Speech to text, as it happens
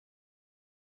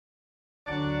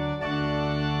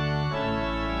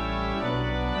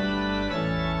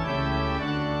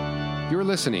You're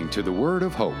listening to the Word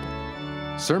of Hope,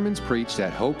 sermons preached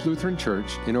at Hope Lutheran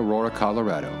Church in Aurora,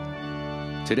 Colorado.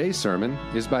 Today's sermon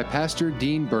is by Pastor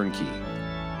Dean Boernke.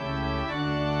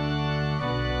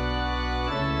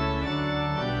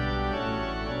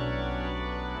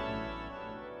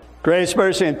 Grace,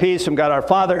 mercy, and peace from God our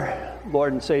Father,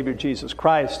 Lord and Savior Jesus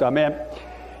Christ. Amen.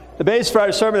 The base for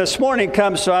our sermon this morning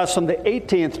comes to us from the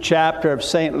 18th chapter of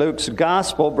St. Luke's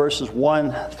Gospel, verses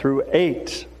 1 through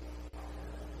 8.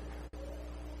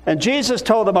 And Jesus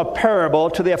told them a parable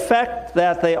to the effect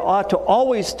that they ought to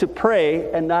always to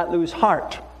pray and not lose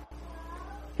heart.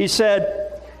 He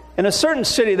said, "In a certain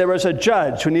city there was a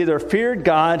judge who neither feared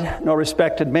God nor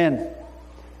respected men.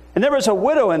 And there was a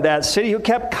widow in that city who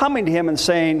kept coming to him and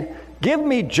saying, 'Give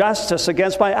me justice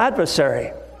against my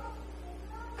adversary.'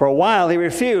 For a while he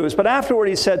refused, but afterward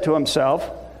he said to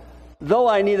himself, 'Though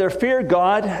I neither fear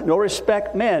God nor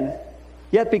respect men,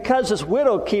 yet because this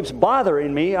widow keeps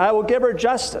bothering me, I will give her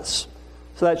justice,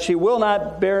 so that she will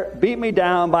not beat me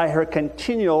down by her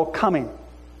continual coming.' And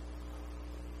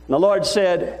the Lord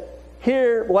said,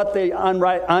 'Hear what the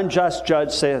unjust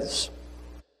judge says.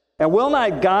 And will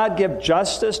not God give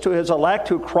justice to his elect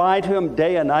who cry to him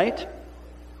day and night?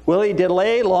 Will he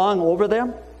delay long over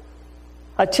them?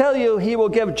 I tell you, he will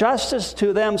give justice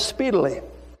to them speedily.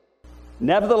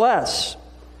 Nevertheless,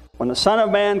 when the Son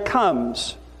of Man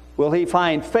comes, will he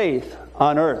find faith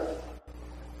on earth?'"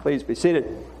 Please be seated.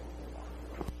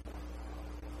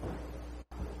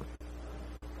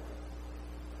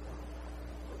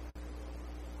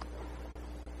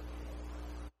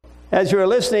 As you are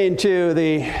listening to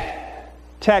the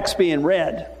text being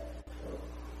read,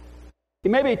 you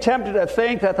may be tempted to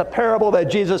think that the parable that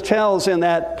Jesus tells in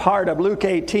that part of Luke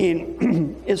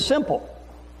 18 is simple.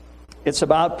 It's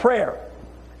about prayer,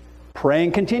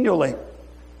 praying continually.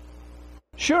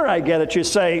 Sure, I get it. You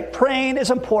say, praying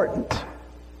is important.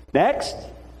 Next.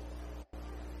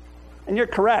 And you're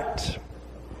correct.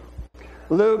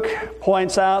 Luke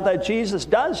points out that Jesus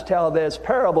does tell this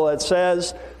parable, it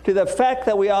says, to the effect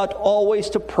that we ought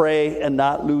always to pray and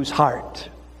not lose heart.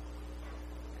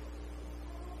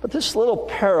 But this little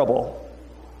parable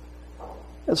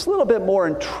is a little bit more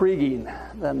intriguing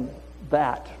than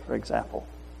that, for example.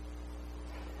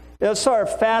 It sort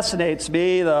of fascinates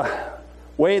me the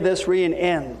way this reading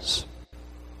ends.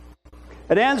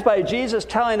 It ends by Jesus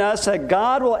telling us that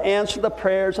God will answer the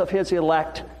prayers of his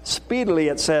elect speedily,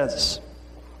 it says.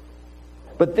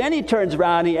 But then he turns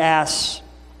around and he asks,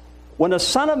 when the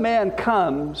Son of Man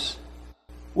comes,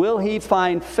 will he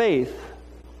find faith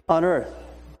on earth?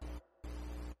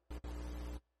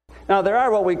 Now, there are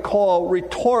what we call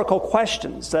rhetorical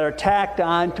questions that are tacked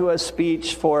on to a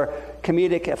speech for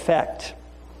comedic effect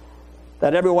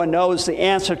that everyone knows the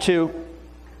answer to.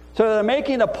 So they're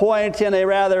making a point in a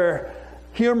rather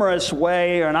humorous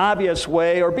way or an obvious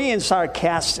way or being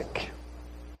sarcastic.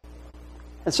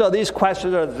 And so these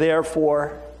questions are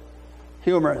therefore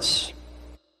humorous.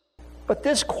 But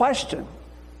this question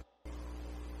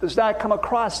does not come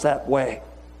across that way.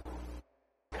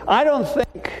 I don't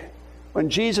think when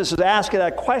Jesus is asking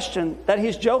that question that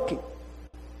he's joking.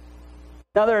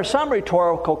 Now, there are some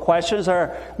rhetorical questions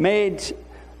that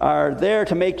are there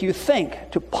to make you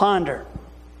think, to ponder.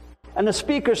 And the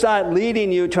speaker's not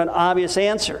leading you to an obvious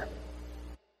answer,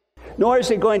 nor is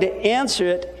he going to answer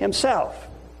it himself.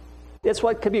 It's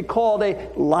what could be called a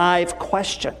live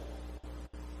question.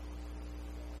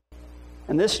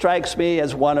 And this strikes me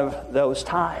as one of those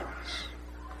times.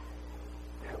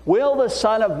 Will the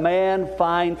Son of Man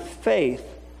find faith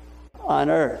on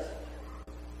earth?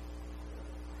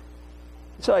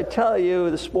 So I tell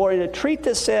you this morning to treat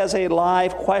this as a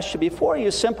live question before you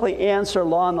simply answer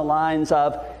along the lines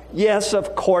of, yes,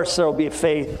 of course there will be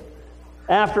faith.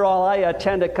 After all, I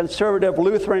attend a conservative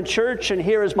Lutheran church, and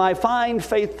here is my fine,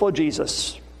 faithful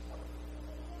Jesus.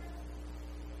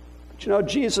 But you know,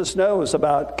 Jesus knows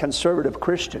about conservative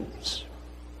Christians.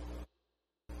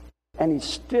 And he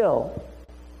still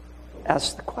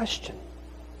asks the question.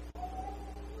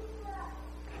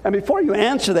 And before you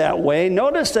answer that way,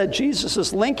 notice that Jesus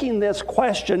is linking this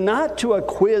question not to a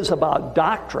quiz about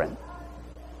doctrine,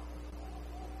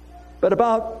 but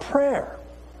about prayer.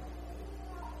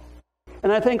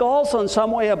 And I think also in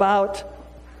some way about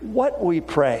what we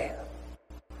pray.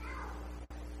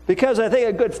 Because I think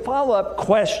a good follow-up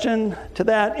question to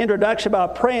that introduction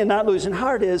about praying, not losing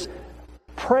heart, is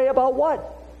pray about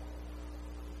what?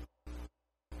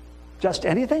 Just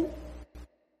anything?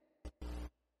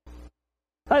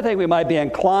 I think we might be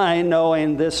inclined,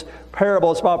 knowing this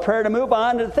parable is about prayer, to move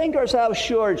on to think to ourselves,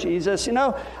 sure, Jesus,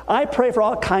 I pray for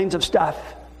all kinds of stuff.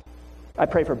 I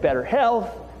pray for better health,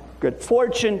 good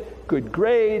fortune, good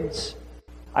grades,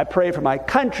 I pray for my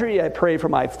country, I pray for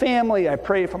my family, I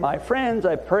pray for my friends,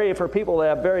 I pray for people that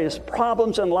have various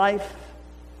problems in life.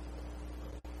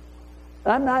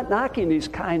 I'm not knocking these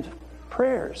kinds of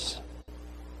prayers.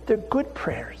 They're good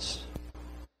prayers.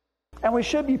 And we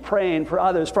should be praying for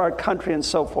others, for our country, and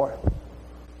so forth.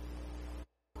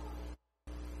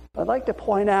 I'd like to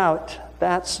point out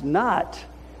that's not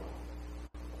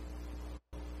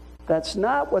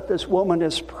what this woman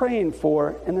is praying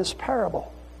for in this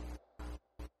parable.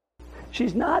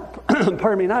 She's not,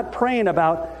 not praying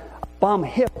about a bum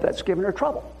hip that's giving her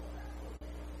trouble.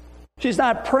 She's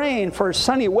not praying for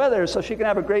sunny weather so she can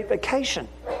have a great vacation.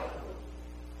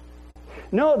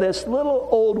 No, this little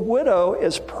old widow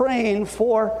is praying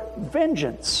for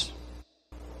vengeance.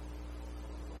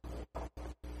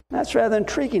 That's rather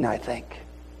intriguing, I think.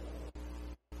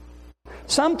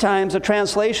 Sometimes the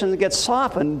translation gets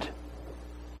softened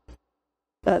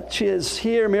that she is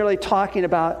here merely talking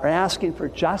about or asking for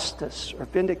justice or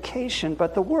vindication,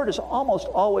 but the word is almost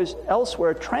always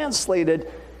elsewhere translated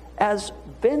as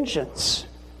vengeance.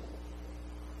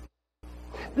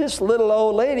 This little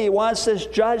old lady wants this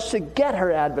judge to get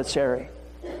her adversary.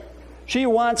 She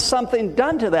wants something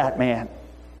done to that man.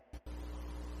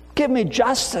 Give me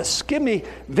justice. Give me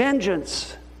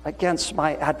vengeance against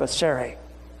my adversary.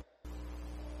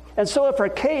 And so if her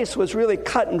case was really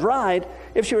cut and dried,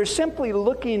 if she were simply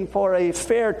looking for a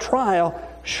fair trial,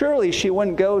 surely she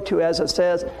wouldn't go to, as it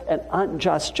says, an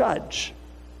unjust judge.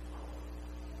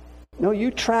 No,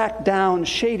 you track down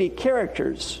shady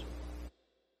characters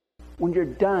when you're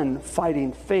done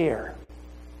fighting fair.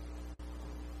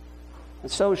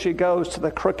 And so she goes to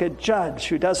the crooked judge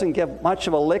who doesn't give much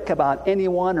of a lick about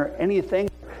anyone or anything,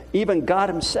 even God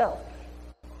himself.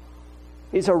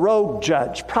 He's a rogue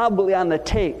judge, probably on the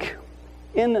take,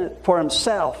 in it for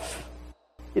himself.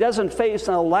 He doesn't face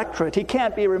an electorate. He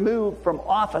can't be removed from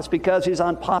office because he's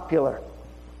unpopular.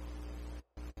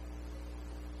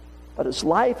 But his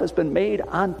life has been made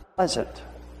unpleasant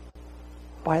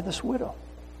by this widow.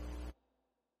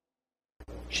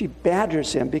 She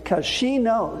badgers him because she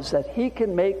knows that he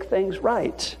can make things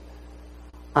right,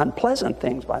 unpleasant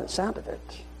things by the sound of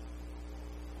it.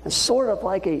 And sort of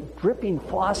like a dripping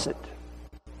faucet,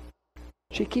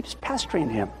 she keeps pestering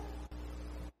him.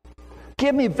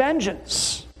 Give me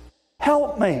vengeance.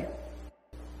 Help me.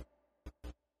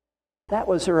 That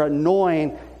was her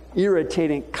annoying,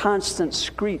 irritating, constant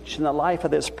screech in the life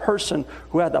of this person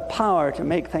who had the power to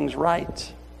make things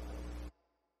right.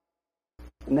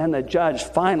 And then the judge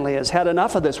finally has had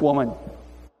enough of this woman.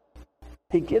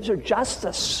 He gives her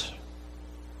justice,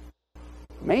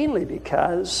 mainly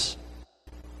because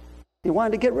he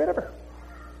wanted to get rid of her.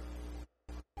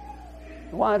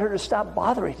 He wanted her to stop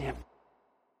bothering him.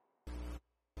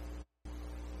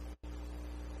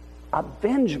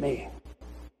 Avenge me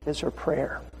is her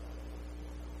prayer.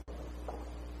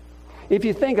 If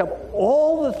you think of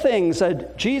all the things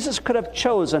that Jesus could have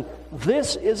chosen,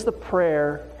 this is the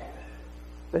prayer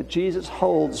that Jesus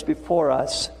holds before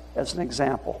us as an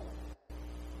example.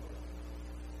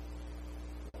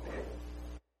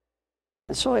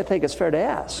 And so I think it's fair to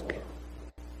ask, do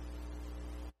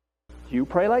you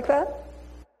pray like that?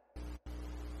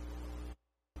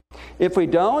 If we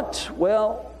don't,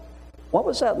 well, what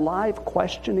was that live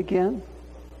question again?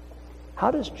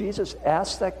 How does Jesus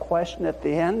ask that question at the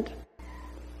end?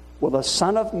 Will the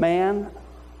Son of Man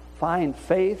find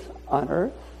faith on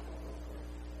earth?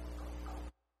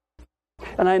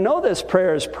 And I know this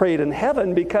prayer is prayed in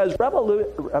heaven because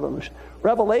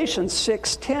Revelation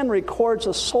 6:10 records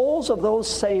the souls of those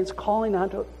saints calling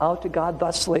out to God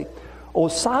thusly, O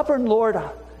sovereign Lord,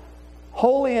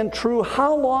 holy and true,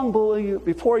 how long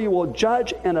before you will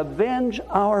judge and avenge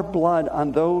our blood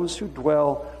on those who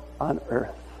dwell on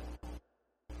earth?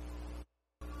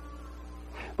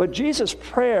 But Jesus'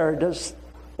 prayer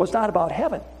was not about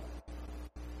heaven.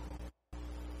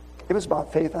 It was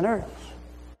about faith on earth.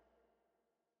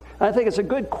 I think it's a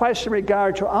good question in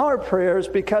regard to our prayers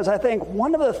because I think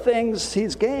one of the things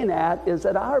he's getting at is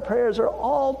that our prayers are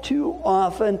all too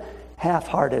often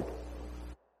half-hearted.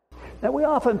 That we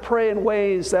often pray in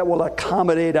ways that will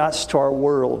accommodate us to our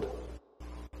world.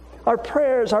 Our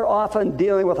prayers are often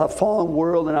dealing with a fallen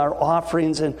world and our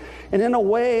offerings and in a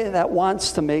way that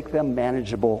wants to make them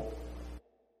manageable.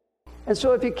 And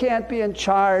so if you can't be in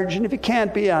charge and if you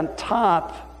can't be on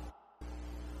top,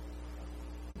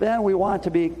 then we want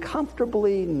to be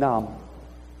comfortably numb.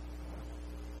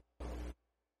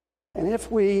 And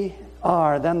if we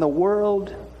are, then the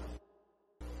world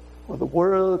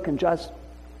can just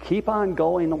keep on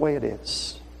going the way it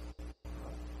is.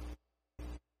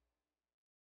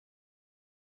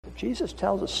 Jesus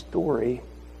tells a story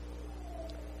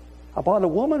about a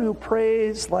woman who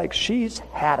prays like she's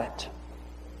had it.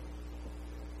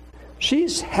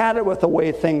 She's had it with the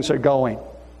way things are going.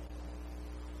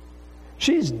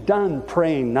 She's done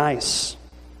praying nice.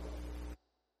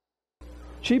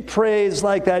 She prays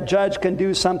like that judge can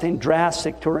do something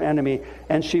drastic to her enemy,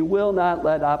 and she will not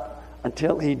let up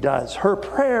until he does. Her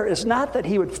prayer is not that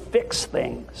he would fix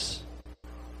things,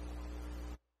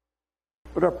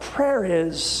 but her prayer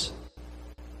is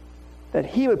that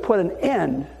he would put an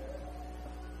end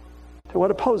to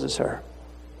what opposes her.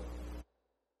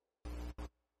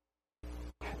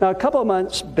 Now, a couple of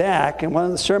months back, in one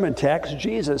of the sermon texts,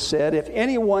 Jesus said, if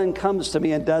anyone comes to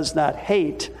me and does not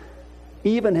hate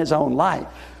even his own life,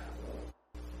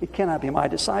 he cannot be my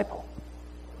disciple.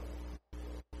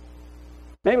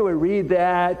 Maybe we read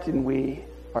that and we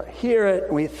hear it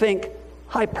and we think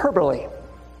hyperbole,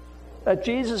 that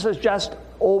Jesus is just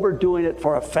overdoing it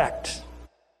for effect.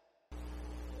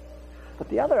 But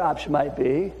the other option might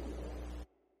be,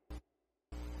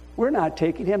 we're not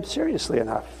taking him seriously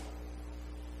enough.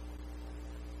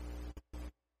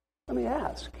 Let me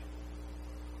ask,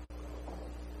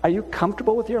 are you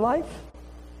comfortable with your life?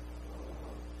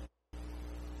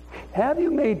 Have you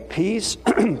made peace,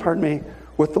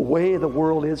 with the way the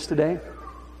world is today?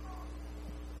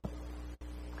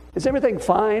 Is everything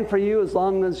fine for you as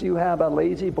long as you have a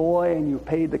lazy boy and you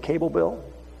paid the cable bill?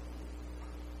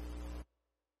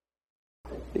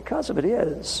 Because if it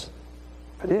is,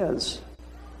 then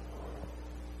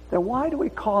why do we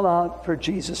call out for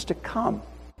Jesus to come?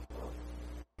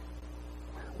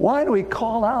 Why do we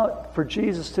call out for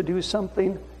Jesus to do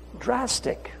something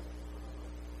drastic?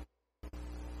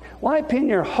 Why pin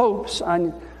your hopes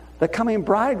on the coming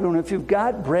bridegroom if you've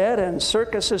got bread and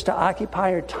circuses to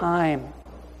occupy your time?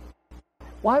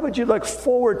 Why would you look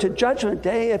forward to Judgment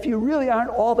Day if you really aren't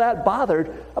all that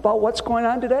bothered about what's going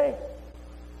on today?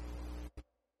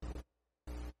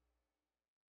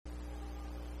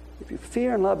 If you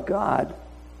fear and love God,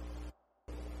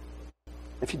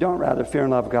 if you don't rather fear and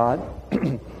love God,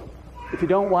 if you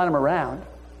don't want him around,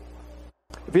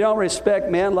 if you don't respect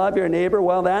man, love your neighbor,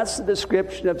 well, that's the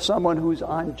description of someone who's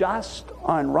unjust,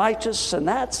 unrighteous, and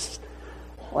that's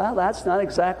not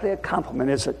exactly a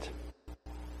compliment, is it?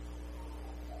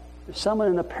 There's someone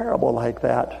in a parable like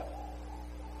that.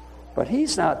 But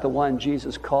he's not the one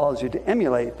Jesus calls you to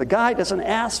emulate. The guy doesn't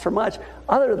ask for much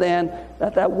other than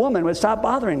that woman would stop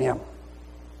bothering him.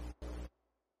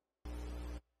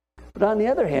 But on the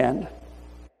other hand,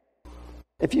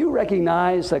 if you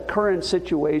recognize the current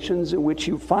situations in which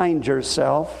you find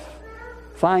yourself,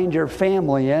 find your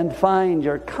family in, find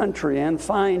your country in,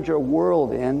 find your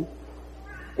world in,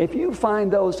 if you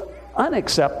find those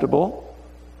unacceptable,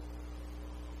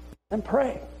 then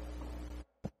pray.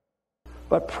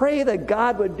 But pray that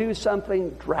God would do something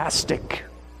drastic.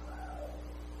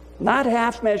 Not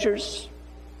half measures.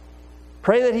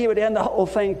 Pray that he would end the whole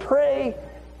thing. Pray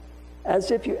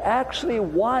as if you actually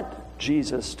want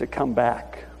Jesus to come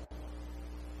back.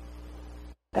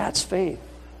 That's faith.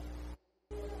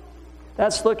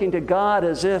 That's looking to God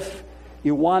as if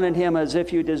you wanted him, as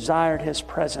if you desired his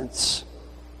presence.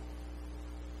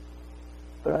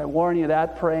 But I warn you,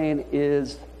 that praying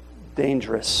is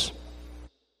dangerous.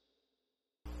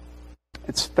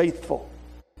 It's faithful.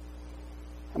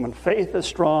 And when faith is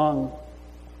strong,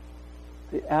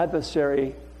 the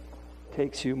adversary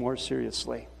takes you more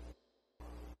seriously.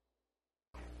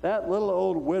 That little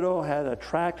old widow had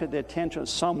attracted the attention of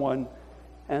someone,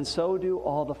 and so do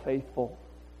all the faithful.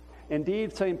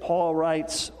 Indeed, St. Paul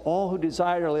writes, all who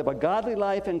desire to live a godly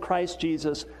life in Christ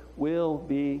Jesus will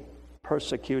be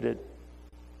persecuted.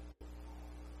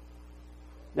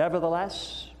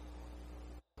 Nevertheless,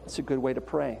 it's a good way to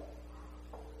pray.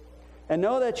 And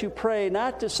know that you pray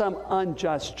not to some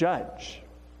unjust judge,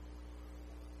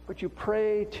 but you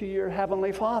pray to your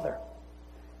Heavenly Father.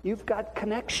 You've got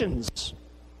connections.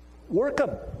 Work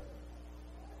them.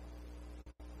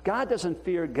 God doesn't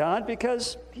fear God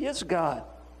because he is God.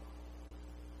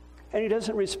 And he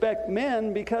doesn't respect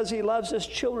men because he loves his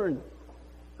children,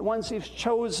 the ones he's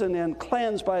chosen and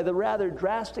cleansed by the rather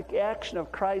drastic action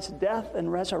of Christ's death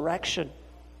and resurrection.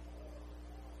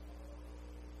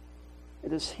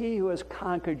 It is he who has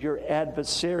conquered your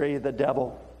adversary, the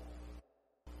devil.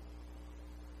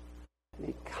 And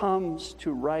he comes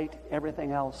to right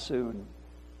everything else soon.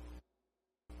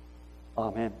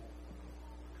 Amen.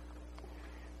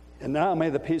 And now may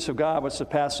the peace of God, which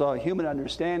surpasses all human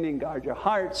understanding, guard your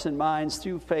hearts and minds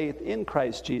through faith in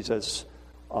Christ Jesus.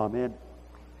 Amen.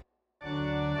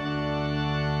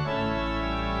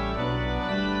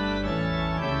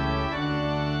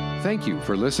 Thank you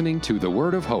for listening to The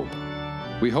Word of Hope.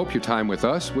 We hope your time with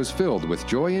us was filled with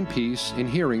joy and peace in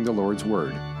hearing the Lord's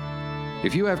Word.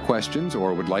 If you have questions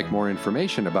or would like more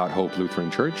information about Hope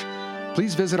Lutheran Church,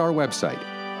 please visit our website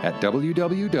at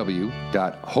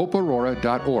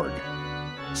www.hopeaurora.org.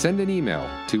 Send an email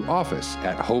to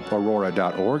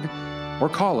office@hopeaurora.org or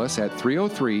call us at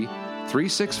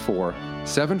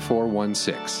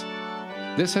 303-364-7416.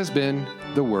 This has been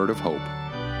the Word of Hope.